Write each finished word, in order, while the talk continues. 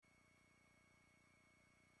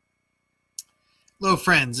Hello,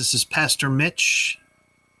 friends. This is Pastor Mitch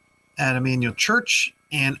at Emmanuel Church,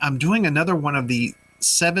 and I'm doing another one of the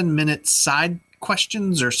 7-minute side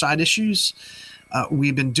questions or side issues.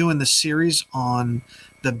 We've been doing this series on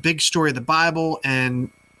the big story of the Bible,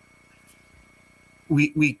 and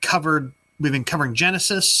we've been covering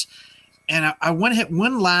Genesis, and I want to hit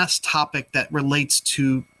one last topic that relates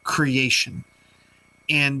to creation.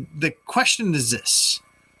 And the question is this: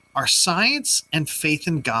 are science and faith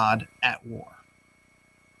in God at war?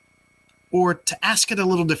 Or to ask it a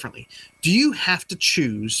little differently, do you have to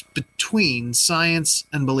choose between science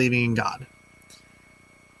and believing in God?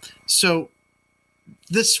 So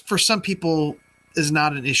this, for some people, is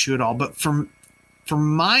not an issue at all. But from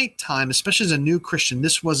my time, especially as a new Christian,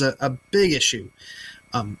 this was a big issue.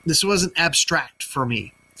 This wasn't abstract for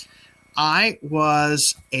me. I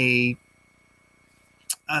was a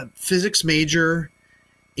physics major,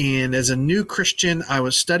 and as a new Christian, I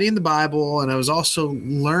was studying the Bible, and I was also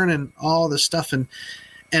learning all this stuff, and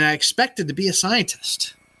I expected to be a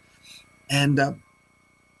scientist. And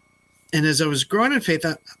as I was growing in faith,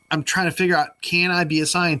 I'm trying to figure out, can I be a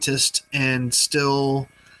scientist and still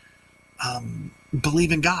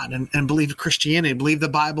believe in God and believe in Christianity, believe the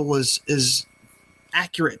Bible is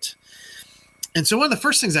accurate? And so one of the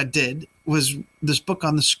first things I did was this book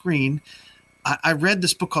on the screen. I read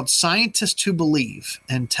this book called Scientists Who Believe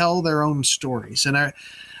and Tell Their Own Stories. And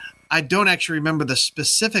I don't actually remember the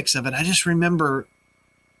specifics of it. I just remember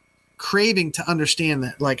craving to understand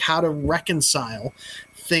that, like how to reconcile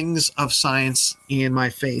things of science and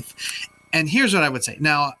my faith. And here's what I would say.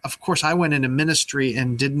 Now, of course, I went into ministry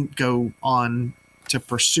and didn't go on to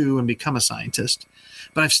pursue and become a scientist,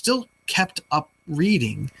 but I've still kept up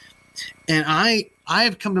reading. And I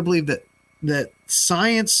have come to believe that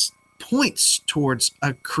science points towards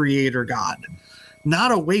a creator God,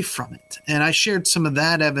 not away from it. And I shared some of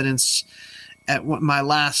that evidence at my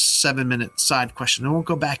last 7-minute side question. I won't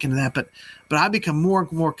go back into that, but I become more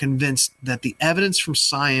and more convinced that the evidence from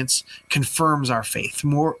science confirms our faith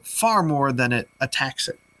far more than it attacks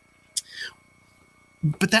it.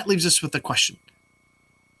 But that leaves us with the question: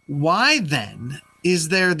 why then is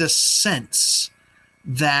there this sense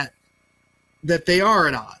that they are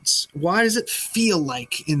at odds? Why does it feel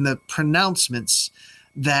like in the pronouncements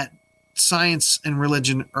that science and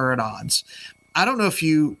religion are at odds? I don't know if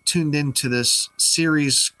you tuned into this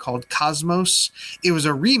series called Cosmos. It was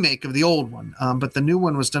a remake of the old one, but the new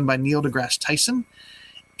one was done by Neil deGrasse Tyson.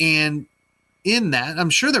 And in that,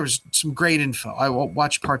 I'm sure there was some great info. I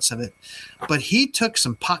watched parts of it, but he took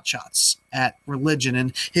some pot shots at religion,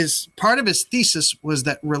 and part of his thesis was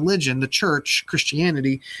that religion, the church,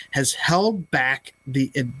 Christianity, has held back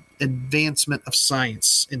the advancement of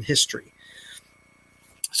science in history.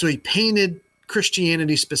 So he painted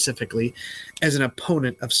Christianity specifically as an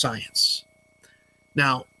opponent of science.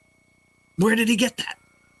 Now, where did he get that?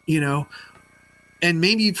 And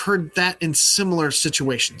maybe you've heard that in similar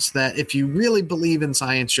situations, that if you really believe in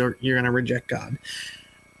science, you're going to reject God.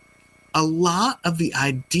 A lot of the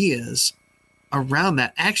ideas around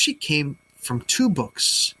that actually came from 2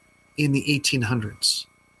 books in the 1800s.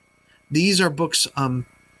 These are books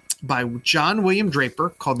by John William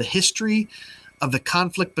Draper called The History of the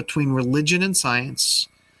Conflict Between Religion and Science,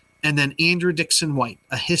 and then Andrew Dickson White,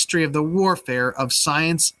 A History of the Warfare of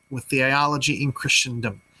Science with Theology in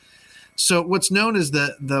Christendom. So what's known as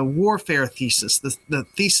the warfare thesis, the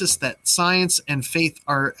thesis that science and faith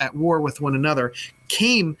are at war with one another,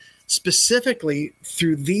 came specifically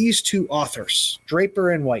through these 2 authors,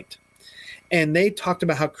 Draper and White. And they talked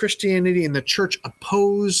about how Christianity and the church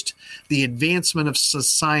opposed the advancement of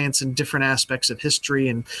science in different aspects of history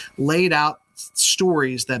and laid out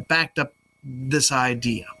stories that backed up this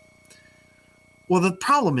idea. Well, the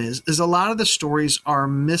problem is a lot of the stories are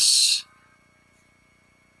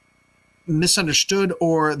misunderstood,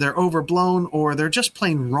 or they're overblown, or they're just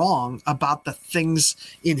plain wrong about the things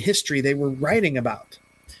in history they were writing about.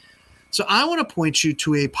 So I want to point you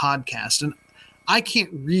to a podcast, and I can't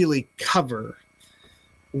really cover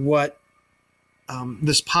what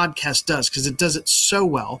this podcast does because it does it so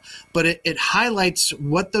well, but it highlights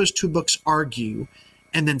what those 2 books argue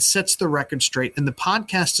and then sets the record straight. And the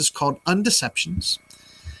podcast is called Undeceptions.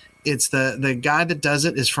 It's the guy that does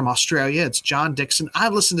it is from Australia. It's John Dickson.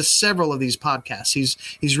 I've listened to several of these podcasts.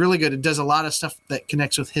 He's really good. It does a lot of stuff that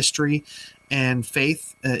connects with history and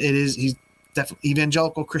faith. He's definitely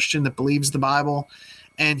evangelical Christian that believes the Bible,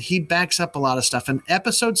 and he backs up a lot of stuff. In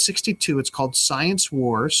episode 62, it's called Science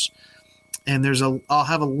Wars, and I'll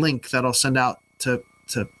have a link that I'll send out to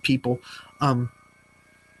people.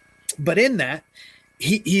 But in that,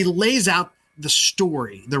 he lays out the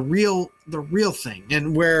story, the real thing,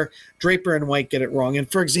 and where Draper and White get it wrong.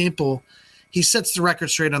 And for example, he sets the record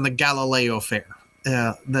straight on the Galileo affair,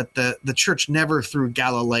 that the church never threw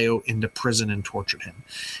Galileo into prison and tortured him.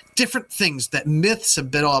 Different things that myths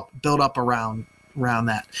have built up around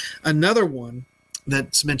that. Another one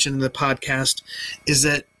that's mentioned in the podcast is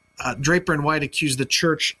that Draper and White accused the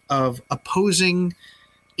church of opposing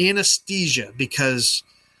anesthesia because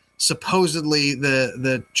supposedly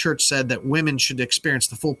the church said that women should experience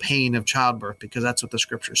the full pain of childbirth because that's what the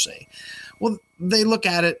scriptures say. Well, they look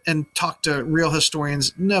at it and talk to real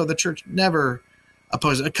historians. No, the church never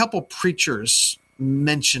opposed it. A couple preachers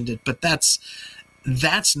mentioned it, but that's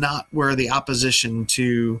not where the opposition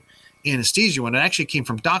to anesthesia went. It actually came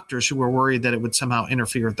from doctors who were worried that it would somehow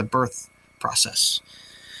interfere with the birth process.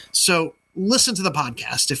 So listen to the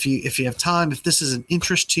podcast if you have time, if this is an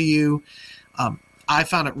interest to you. I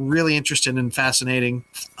found it really interesting and fascinating,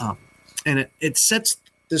 and it sets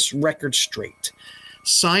this record straight.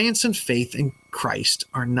 Science and faith in Christ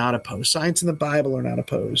are not opposed. Science and the Bible are not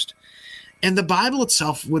opposed. And the Bible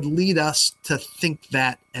itself would lead us to think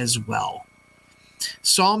that as well.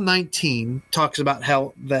 Psalm 19 talks about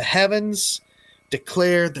how the heavens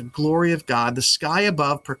declare the glory of God. The sky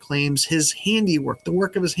above proclaims his handiwork, the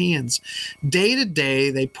work of his hands. Day to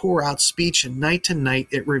day, they pour out speech, and night to night,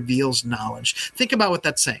 it reveals knowledge. Think about what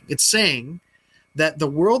that's saying. It's saying that the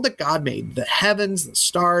world that God made, the heavens, the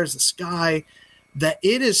stars, the sky, that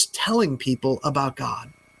it is telling people about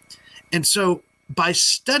God. And so by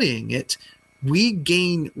studying it, we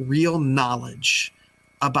gain real knowledge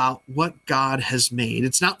about what God has made.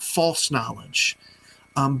 It's not false knowledge.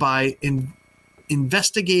 By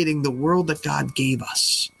investigating the world that God gave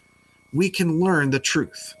us, we can learn the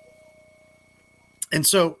truth. And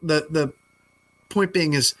so the point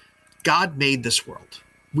being is God made this world.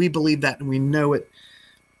 We believe that, and we know it.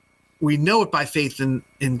 We know it by faith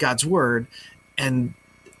in God's word. And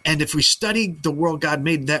if we study the world God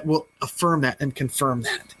made, that will affirm that and confirm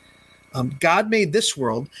that. God made this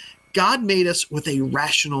world. God made us with a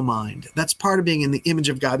rational mind. That's part of being in the image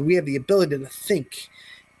of God. We have the ability to think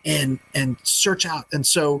and search out. And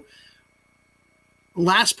so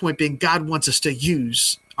last point being, God wants us to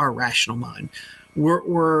use our rational mind.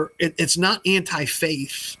 It's not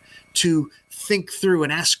anti-faith to think through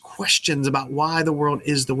and ask questions about why the world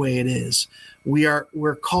is the way it is.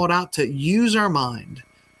 We're called out to use our mind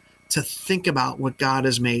to think about what God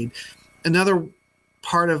has made. Another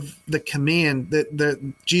part of the command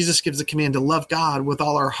that Jesus gives the command to love God with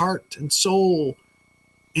all our heart and soul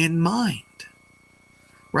and mind.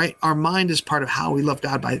 Right? Our mind is part of how we love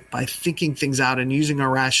God by thinking things out and using our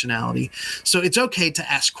rationality. So it's okay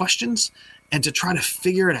to ask questions and to try to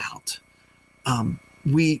figure it out.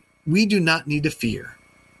 We do not need to fear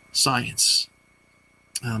science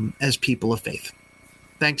as people of faith.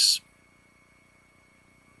 Thanks.